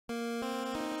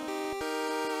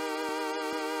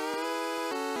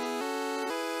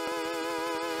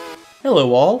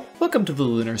Hello all, welcome to the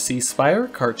Lunar Sea Spire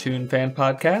Cartoon Fan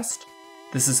Podcast.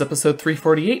 This is episode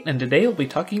 348, and today we'll be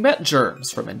talking about Germs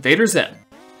from Invader Zim.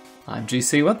 I'm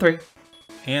GC13.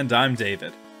 And I'm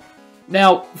David.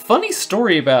 Now, funny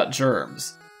story about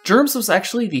Germs. Germs was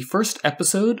actually the first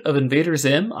episode of Invader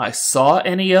Zim I saw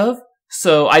any of,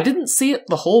 so I didn't see it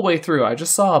the whole way through, I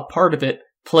just saw a part of it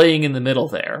playing in the middle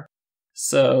there.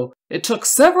 So, it took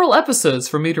several episodes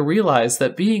for me to realize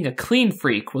that being a clean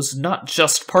freak was not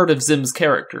just part of Zim's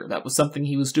character, that was something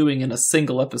he was doing in a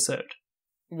single episode.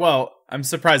 Well, I'm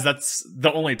surprised that's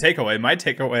the only takeaway. My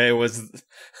takeaway was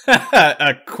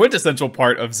a quintessential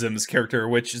part of Zim's character,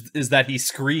 which is that he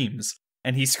screams.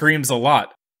 And he screams a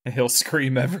lot. And he'll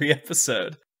scream every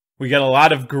episode. We get a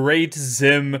lot of great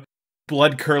Zim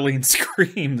blood-curdling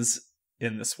screams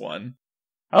in this one.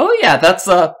 Oh yeah, that's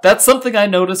something I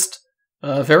noticed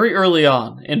very early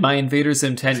on in my Invader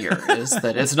Zim tenure, is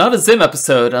that it's not a Zim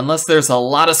episode unless there's a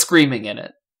lot of screaming in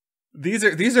it. These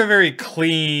are very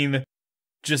clean,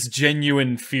 just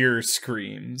genuine fear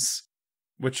screams,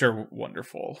 which are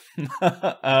wonderful.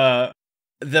 The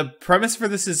premise for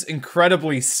this is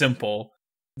incredibly simple.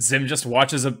 Zim just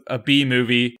watches a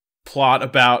B-movie plot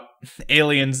about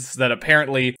aliens that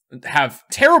apparently have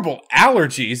terrible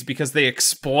allergies because they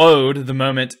explode the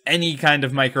moment any kind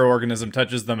of microorganism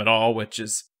touches them at all, which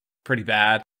is pretty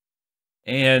bad.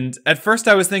 And at first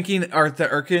I was thinking, are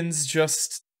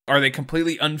they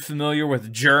completely unfamiliar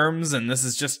with germs and this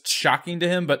is just shocking to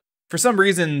him? But for some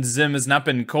reason, Zim has not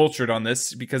been cultured on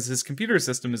this because his computer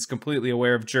system is completely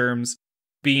aware of germs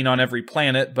being on every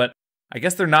planet, but I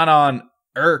guess they're not on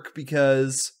Urk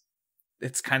because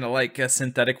it's kind of like a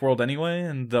synthetic world anyway,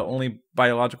 and the only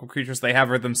biological creatures they have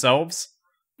are themselves.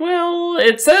 Well,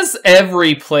 it says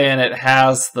every planet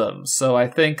has them, so I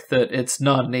think that it's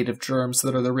non-native germs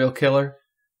that are the real killer.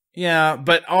 Yeah,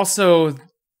 but also,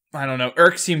 I don't know,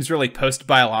 Urk seems really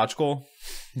post-biological.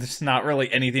 There's not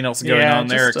really anything else going on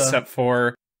there except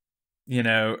for,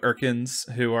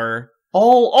 Urkins who are...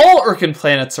 All Urkin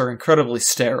planets are incredibly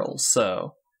sterile,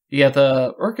 so... Yeah,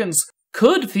 the Urkins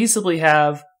could feasibly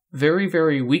have very,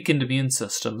 very weakened immune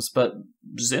systems, but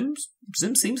Zim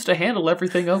seems to handle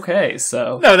everything okay,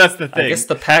 so... No, that's the thing. I guess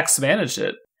the Pax managed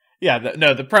it. Yeah,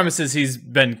 the premise is he's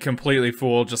been completely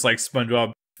fooled, just like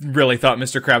SpongeBob really thought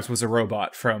Mr. Krabs was a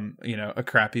robot from, a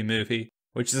crappy movie,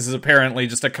 which this is apparently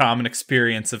just a common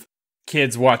experience of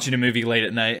kids watching a movie late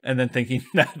at night and then thinking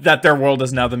that their world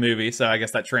is now the movie, so I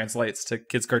guess that translates to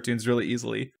kids' cartoons really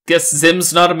easily. Guess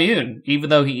Zim's not immune, even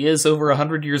though he is over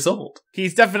 100 years old.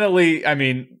 He's definitely,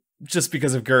 just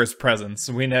because of Gur's presence,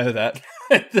 we know that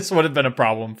this would have been a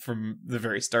problem from the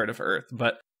very start of Earth.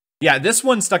 But yeah, this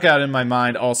one stuck out in my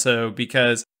mind also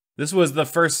because this was the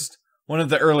first one of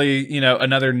the early,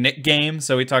 another Nick game.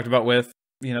 So we talked about with,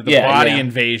 the body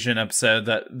invasion episode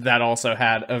that also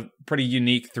had a pretty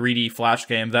unique 3D Flash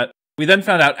game that we then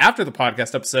found out after the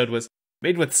podcast episode was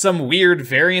made with some weird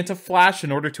variant of Flash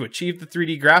in order to achieve the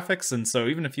 3D graphics. And so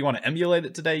even if you want to emulate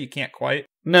it today, you can't quite.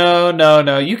 No.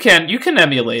 You can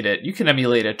emulate it. You can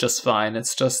emulate it just fine.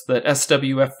 It's just that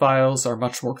SWF files are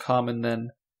much more common than...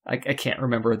 I can't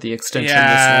remember the extension this one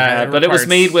had, but it was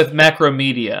made with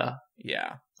Macromedia.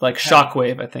 Yeah. Like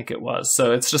Shockwave, I think it was.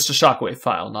 So it's just a Shockwave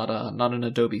file, not an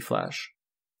Adobe Flash.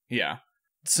 Yeah.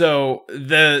 So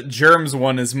the Germs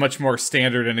one is much more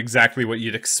standard and exactly what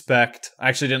you'd expect. I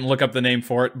actually didn't look up the name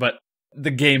for it, but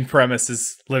the game premise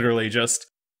is literally just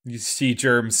you see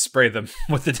germs, spray them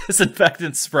with the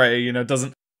disinfectant spray.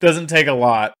 Doesn't take a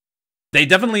lot. They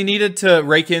definitely needed to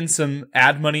rake in some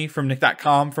ad money from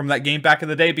Nick.com from that game back in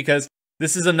the day because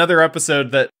this is another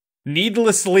episode that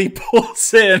needlessly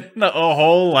pulls in a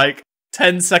whole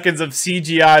 10 seconds of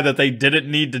CGI that they didn't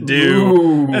need to do.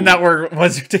 Ooh. And that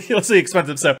was ridiculously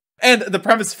expensive. So, and the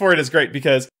premise for it is great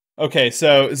because, okay,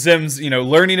 so Zim's,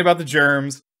 learning about the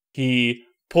germs. He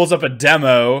pulls up a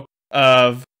demo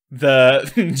of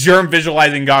the germ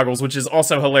visualizing goggles, which is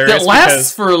also hilarious. It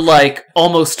lasts for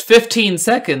almost 15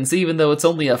 seconds, even though it's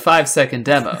only a 5-second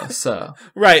demo. So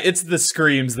right, it's the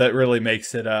screams that really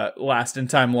makes it last in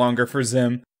time longer for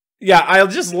Zim. Yeah, I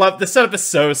just love the setup is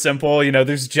so simple.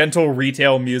 There's gentle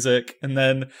retail music, and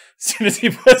then as soon as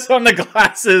he puts on the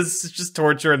glasses, it's just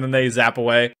torture, and then they zap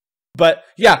away. But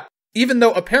yeah, even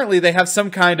though apparently they have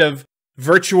some kind of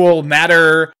virtual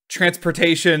matter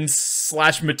transportation /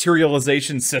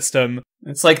 materialization system.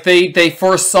 It's like they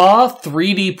foresaw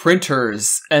 3D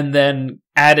printers and then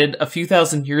added a few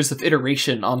thousand years of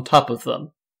iteration on top of them.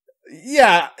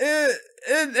 Yeah,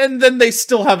 and then they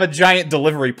still have a giant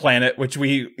delivery planet, which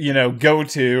we, go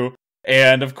to.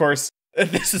 And of course,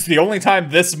 this is the only time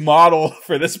this model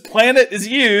for this planet is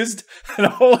used and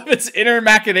all of its inner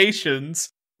machinations.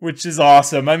 which is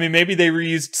awesome. I mean, maybe they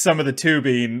reused some of the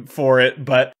tubing for it,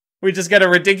 but we just get a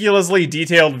ridiculously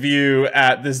detailed view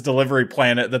at this delivery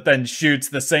planet that then shoots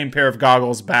the same pair of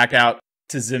goggles back out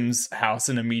to Zim's house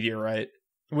in a meteorite,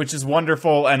 which is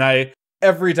wonderful. And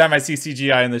every time I see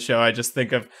CGI in the show, I just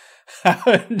think of how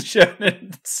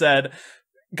Shonen said,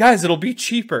 guys, it'll be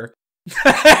cheaper.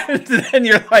 And then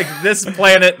you're like, this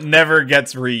planet never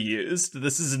gets reused.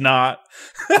 This is not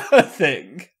a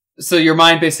thing. So your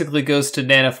mind basically goes to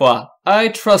Nanafwa. I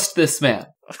trust this man.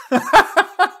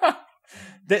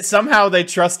 Somehow they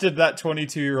trusted that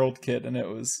 22-year-old kid, and it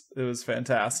was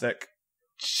fantastic.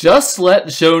 Just let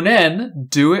Jonen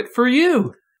do it for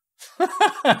you.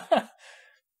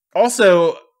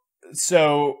 Also,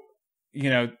 so,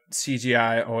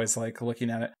 CGI, always like looking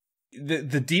at it.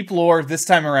 The deep lore this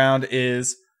time around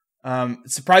is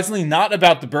surprisingly not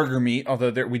about the burger meat,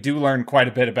 although we do learn quite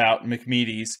a bit about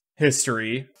McMeaty's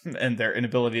history and their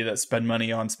inability to spend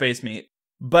money on space meat.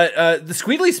 But the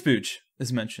Squeedly Spooch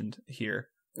is mentioned here.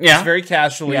 Yeah. Just very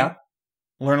casually. Yeah.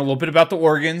 Learn a little bit about the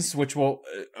organs, which we'll,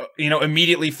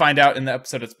 immediately find out in the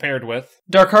episode it's paired with.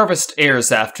 Dark Harvest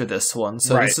airs after this one,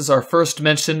 so right. This is our first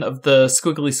mention of the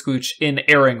Squiggly Squooch in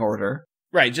airing order.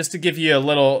 Right, just to give you a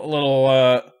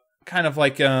little, kind of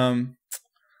like,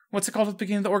 what's it called at the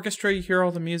beginning of the orchestra? You hear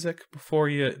all the music before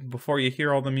you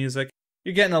hear all the music.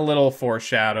 You're getting a little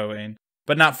foreshadowing,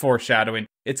 but not foreshadowing.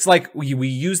 It's like we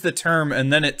use the term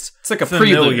and then it's like a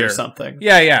familiar. prelude or something.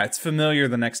 Yeah, it's familiar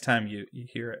the next time you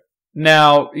hear it.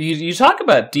 Now, you talk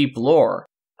about deep lore.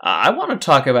 I want to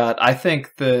talk about, I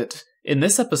think that in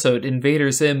this episode,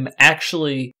 Invader Zim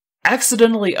actually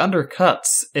accidentally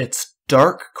undercuts its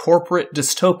dark corporate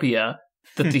dystopia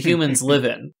that the humans live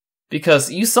in.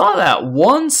 Because you saw that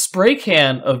one spray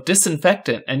can of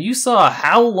disinfectant, and you saw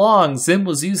how long Zim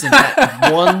was using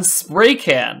that one spray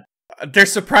can. They're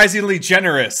surprisingly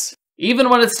generous. Even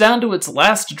when it's down to its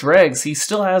last dregs, he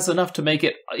still has enough to make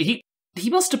it... He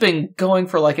must have been going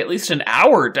for like at least an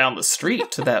hour down the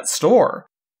street to that store.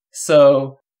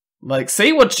 So, like,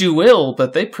 say what you will,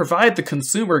 but they provide the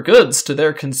consumer goods to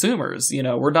their consumers.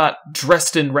 We're not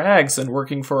dressed in rags and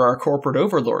working for our corporate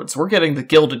overlords. We're getting the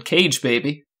gilded cage,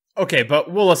 baby. Okay, but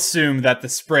we'll assume that the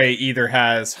spray either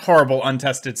has horrible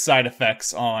untested side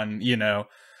effects on,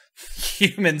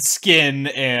 human skin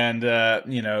and,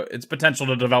 its potential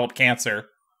to develop cancer.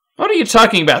 What are you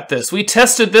talking about this? We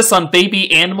tested this on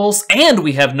baby animals, and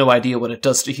we have no idea what it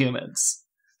does to humans.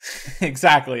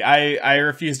 Exactly. I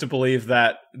refuse to believe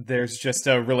that there's just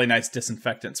a really nice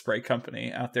disinfectant spray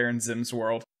company out there in Zim's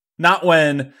world. Not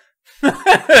when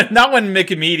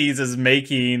McMeaty's is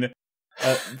making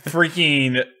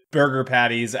freaking burger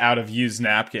patties out of used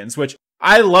napkins, which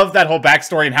I love that whole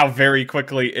backstory and how very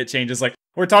quickly it changes. Like,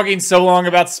 we're talking so long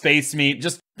about space meat,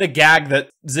 just the gag that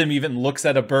Zim even looks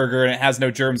at a burger and it has no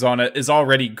germs on it is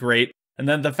already great. And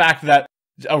then the fact that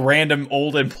a random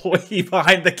old employee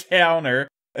behind the counter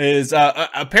is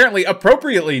apparently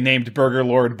appropriately named Burger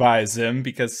Lord by Zim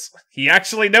because he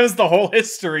actually knows the whole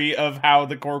history of how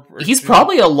the corporation... He's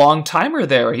probably a long timer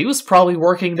there. He was probably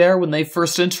working there when they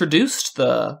first introduced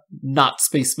the not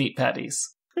space meat patties.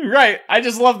 Right. I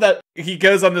just love that he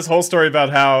goes on this whole story about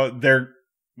how there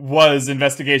was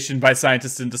investigation by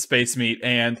scientists into space meat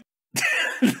and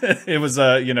it was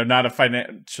not a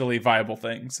financially viable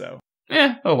thing, so...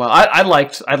 Oh well. I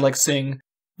liked seeing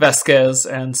Vasquez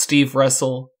and Steve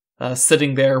Russell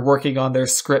sitting there working on their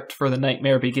script for The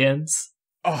Nightmare Begins.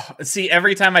 Oh, see,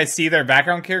 every time I see their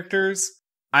background characters,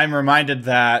 I'm reminded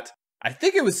that I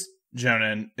think it was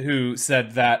Jonan who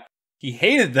said that he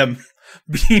hated them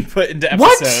being put into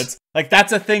episodes. What? Like,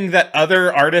 that's a thing that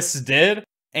other artists did,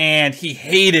 and he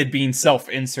hated being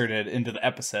self-inserted into the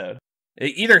episode.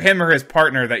 Either him or his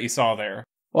partner that you saw there.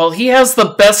 Well, he has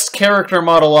the best character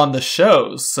model on the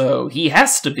show, so he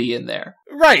has to be in there.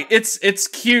 Right, it's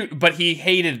cute, but he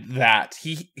hated that.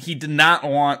 He did not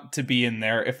want to be in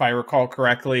there, if I recall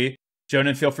correctly.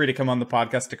 Jonan, feel free to come on the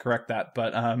podcast to correct that.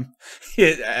 But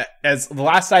as the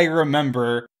last I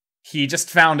remember, he just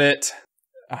found it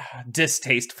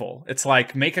distasteful. It's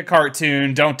like, make a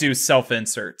cartoon, don't do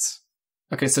self-inserts.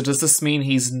 Okay, so does this mean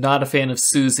he's not a fan of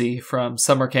Susie from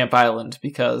Summer Camp Island?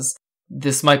 Because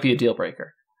this might be a deal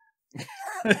breaker.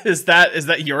 Is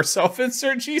that your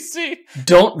self-insert, GC?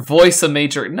 Don't voice a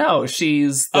major... No,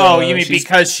 she's... you mean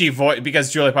because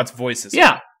because Julia Potts voices?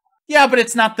 Yeah. Yeah, but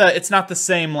it's not the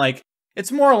same, like...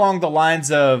 It's more along the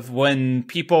lines of when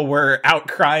people were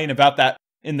outcrying about that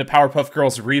in the Powerpuff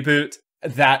Girls reboot,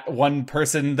 that one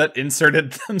person that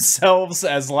inserted themselves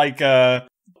as like a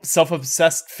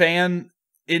self-obsessed fan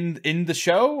in the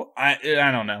show. I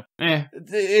don't know.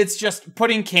 It's just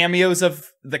putting cameos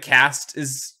of the cast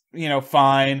is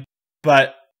fine.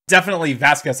 But definitely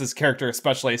Vasquez's character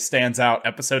especially stands out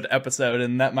episode to episode,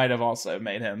 and that might have also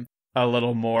made him a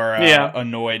little more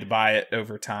annoyed by it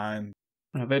over time.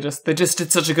 They just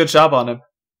did such a good job on him.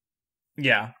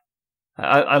 Yeah.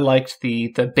 I liked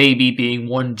the baby being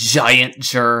one giant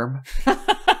germ.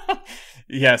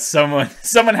 Yes,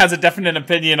 someone has a definite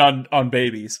opinion on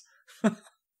babies.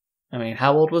 I mean,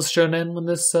 how old was Shonen when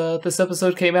this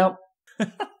episode came out?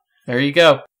 There you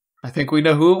go. I think we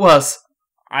know who it was.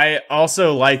 I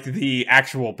also like the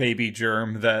actual baby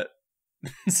germ that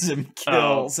Zim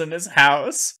kills in his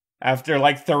house after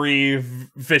like 3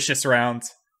 vicious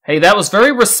rounds. Hey, that was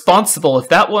very responsible. If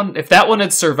that one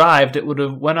had survived, it would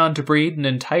have went on to breed an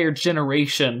entire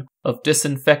generation of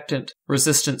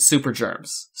disinfectant-resistant super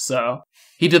germs. So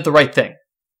he did the right thing.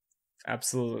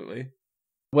 Absolutely.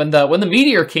 When the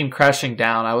meteor came crashing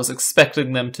down, I was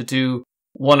expecting them to do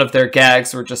one of their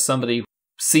gags where just somebody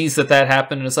sees that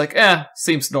happened and is like,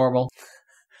 seems normal.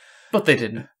 But they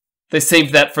didn't. They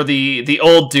saved that for the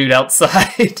old dude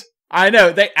outside. I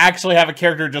know, they actually have a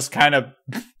character just kind of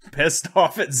pissed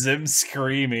off at Zim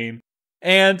screaming.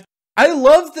 And I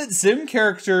love that Zim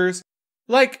characters,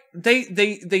 like,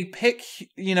 they pick,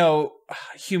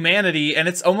 humanity, and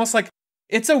it's almost like,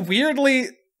 it's a weirdly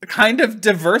kind of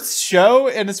diverse show,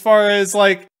 and as far as,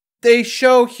 like, they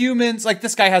show humans, like,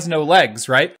 this guy has no legs,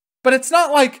 right? But it's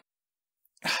not like,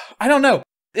 I don't know.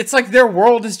 It's like their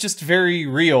world is just very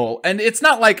real. And it's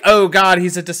not like, oh god,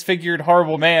 he's a disfigured,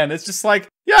 horrible man. It's just like,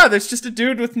 yeah, there's just a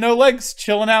dude with no legs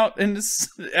chilling out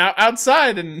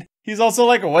outside. And he's also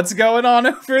like, what's going on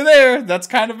over there? That's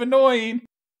kind of annoying.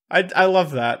 I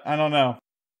love that. I don't know.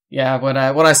 Yeah, when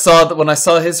I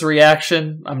saw his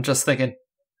reaction, I'm just thinking,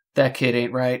 that kid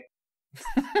ain't right.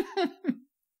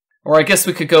 Or I guess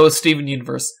we could go with Steven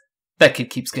Universe. That kid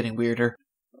keeps getting weirder.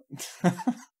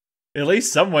 At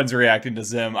least someone's reacting to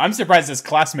Zim. I'm surprised his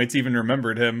classmates even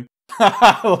remembered him.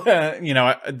 They're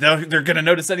going to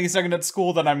notice any second at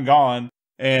school that I'm gone.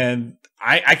 And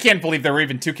I can't believe there were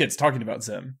even 2 kids talking about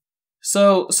Zim.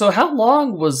 So how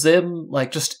long was Zim,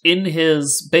 like, just in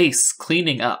his base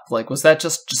cleaning up? Like, was that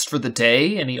just for the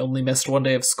day and he only missed 1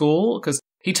 day of school? Because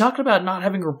he talked about not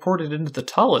having reported into the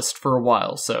tallest for a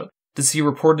while, so does he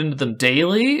report into them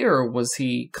daily, or was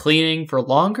he cleaning for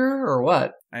longer, or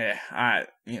what?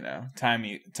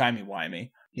 Timey-wimey.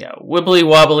 Yeah,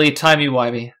 wibbly-wobbly,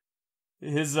 timey-wimey.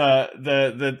 His,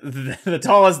 the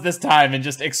tallest this time in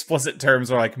just explicit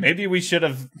terms are like, maybe we should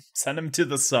have sent him to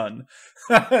the sun.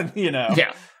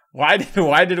 Yeah. Why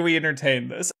did we entertain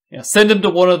this? Yeah, send him to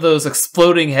one of those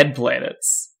exploding head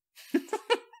planets.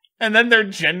 And then they're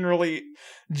genuinely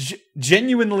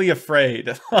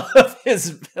afraid of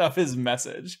his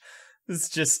message. It's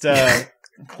just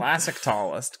classic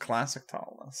tallest.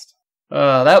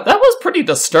 That was pretty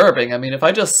disturbing. I mean, if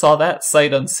I just saw that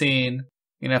sight unseen,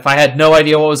 if I had no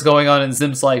idea what was going on in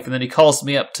Zim's life, and then he calls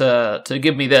me up to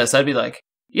give me this, I'd be like,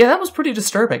 yeah, that was pretty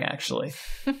disturbing, actually.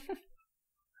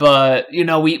 But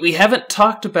we haven't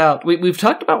talked about we've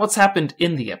talked about what's happened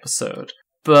in the episode,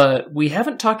 but we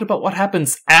haven't talked about what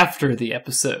happens after the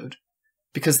episode.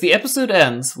 Because the episode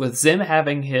ends with Zim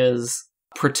having his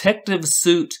protective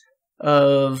suit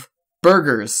of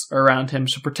burgers around him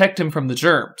to protect him from the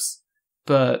germs.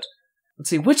 But,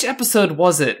 let's see, which episode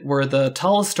was it where the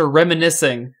tallest are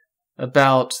reminiscing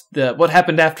about what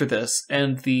happened after this,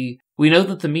 and we know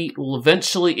that the meat will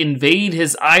eventually invade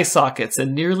his eye sockets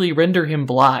and nearly render him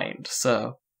blind,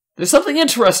 so there's something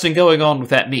interesting going on with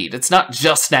that meat. It's not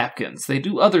just napkins. They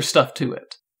do other stuff to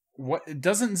it. What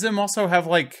doesn't Zim also have,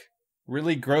 like,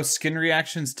 really gross skin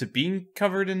reactions to being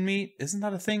covered in meat? Isn't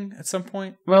that a thing at some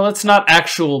point? Well, it's not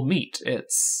actual meat.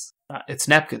 It's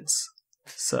napkins.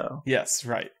 So yes,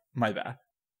 right. My bad.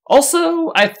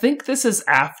 Also, I think this is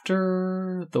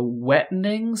after the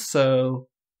wettening, so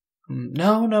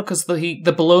no, because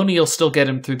the bologna will still get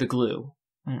him through the glue.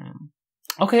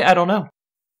 Okay, I don't know.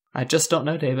 I just don't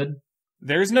know, David.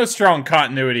 There's no strong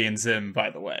continuity in Zim, by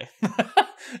the way.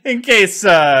 in case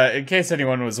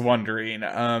anyone was wondering.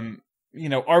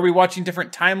 Are we watching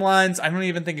different timelines? I don't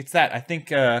even think it's that. I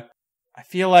think, I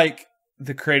feel like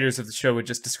the creators of the show would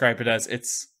just describe it as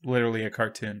it's literally a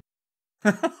cartoon.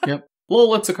 Yep.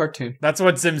 Well, it's a cartoon. That's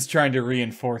what Zim's trying to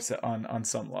reinforce on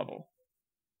some level.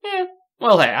 Yeah.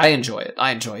 Well, hey, I enjoy it.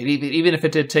 Even if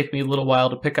it did take me a little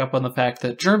while to pick up on the fact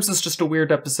that Germs is just a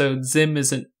weird episode. Zim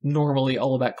isn't normally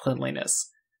all about cleanliness.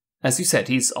 As you said,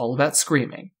 he's all about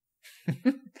screaming.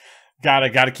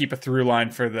 Gotta keep a through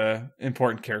line for the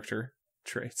important character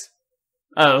traits.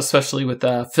 Especially with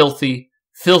filthy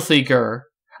Gur.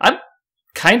 I'm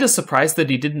kind of surprised that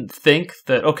he didn't think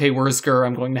that, okay, where's Gur?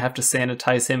 I'm going to have to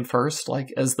sanitize him first,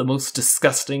 like, as the most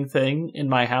disgusting thing in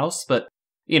my house. But,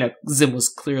 Zim was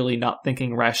clearly not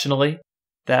thinking rationally.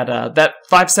 That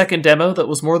 5-second demo that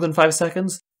was more than 5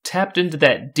 seconds tapped into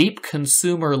that deep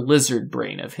consumer lizard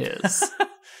brain of his.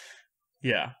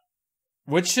 Yeah.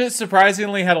 Which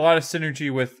surprisingly had a lot of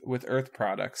synergy with Earth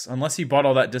products. Unless he bought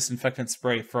all that disinfectant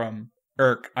spray from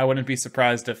Irk, I wouldn't be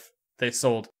surprised if they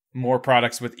sold more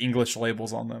products with English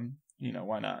labels on them.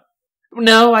 Why not?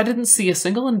 No, I didn't see a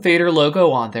single Invader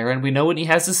logo on there, and we know when he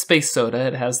has his space soda,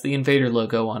 it has the Invader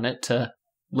logo on it to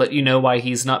let you know why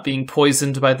he's not being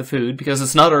poisoned by the food, because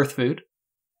it's not Earth food.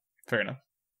 Fair enough.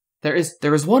 There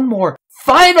is one more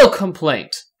final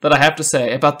complaint that I have to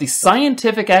say about the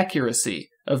scientific accuracy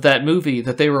of that movie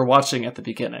that they were watching at the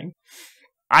beginning.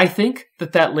 I think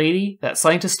that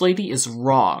scientist lady, is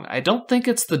wrong. I don't think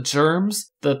it's the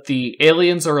germs that the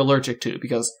aliens are allergic to,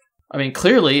 because,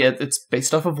 clearly it's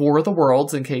based off of War of the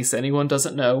Worlds, in case anyone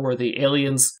doesn't know, where the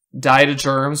aliens die to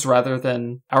germs rather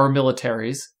than our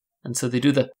militaries. And so they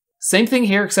do the same thing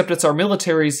here, except it's our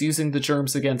militaries using the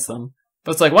germs against them.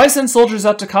 But it's like, why send soldiers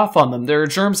out to cough on them? There are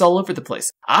germs all over the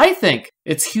place. I think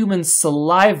it's human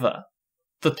saliva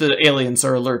that the aliens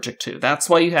are allergic to. That's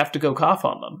why you have to go cough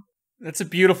on them. That's a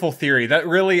beautiful theory. That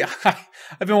really...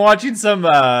 I've been watching some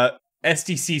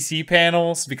SDCC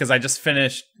panels because I just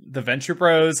finished the Venture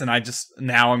Bros, and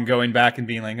now I'm going back and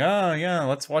being like, oh yeah,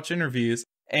 let's watch interviews.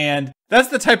 And that's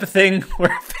the type of thing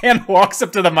where a fan walks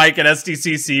up to the mic at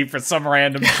SDCC for some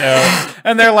random show,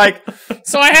 and they're like,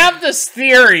 so I have this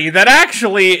theory that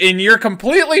actually in your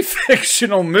completely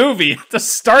fictional movie, at the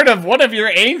start of one of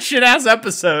your ancient-ass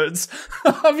episodes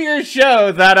of your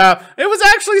show, that it was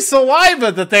actually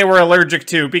saliva that they were allergic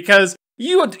to, because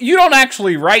you don't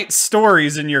actually write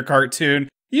stories in your cartoon.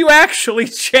 You actually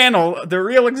channel the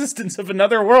real existence of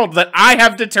another world that I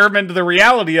have determined the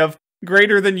reality of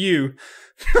greater than you.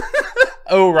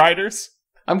 Oh, writers.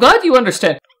 I'm glad you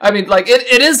understand.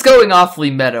 It is going awfully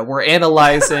meta. We're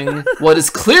analyzing what is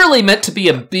clearly meant to be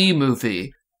a B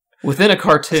movie within a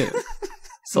cartoon.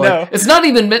 So no. It's not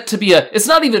even meant to be a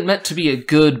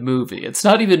good movie. It's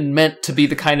not even meant to be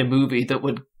the kind of movie that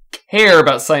would care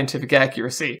about scientific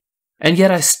accuracy. And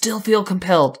yet I still feel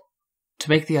compelled to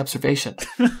make the observation.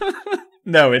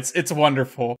 No, it's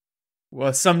wonderful.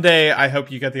 Well, someday I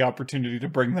hope you get the opportunity to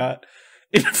bring that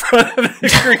in front of the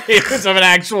creators of an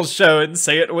actual show and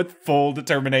say it with full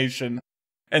determination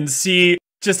and see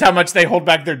just how much they hold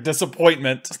back their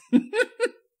disappointment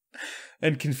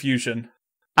and confusion.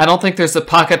 I don't think there's a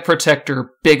pocket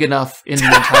protector big enough in the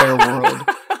entire world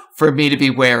for me to be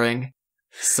wearing.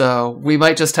 So we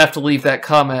might just have to leave that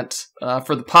comment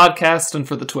for the podcast and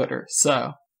for the Twitter.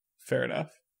 So fair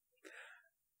enough.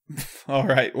 All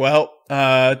right. Well,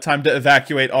 time to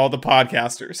evacuate all the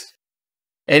podcasters.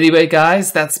 Anyway,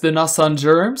 guys, that's been us on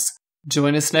Germs.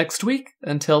 Join us next week.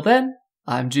 Until then,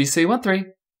 I'm GC13.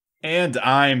 And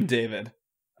I'm David.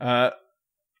 Am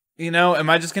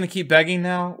I just going to keep begging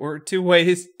now? We're two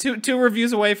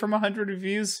reviews away from 100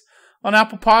 reviews on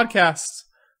Apple Podcasts.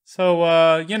 So,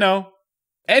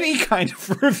 any kind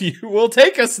of review will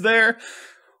take us there.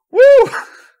 Woo!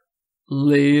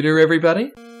 Later,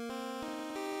 everybody.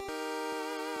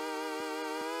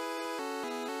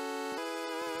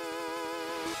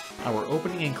 Our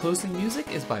opening and closing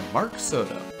music is by Mark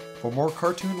Soto. For more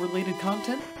cartoon-related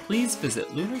content, please visit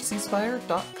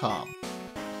lunarceasefire.com.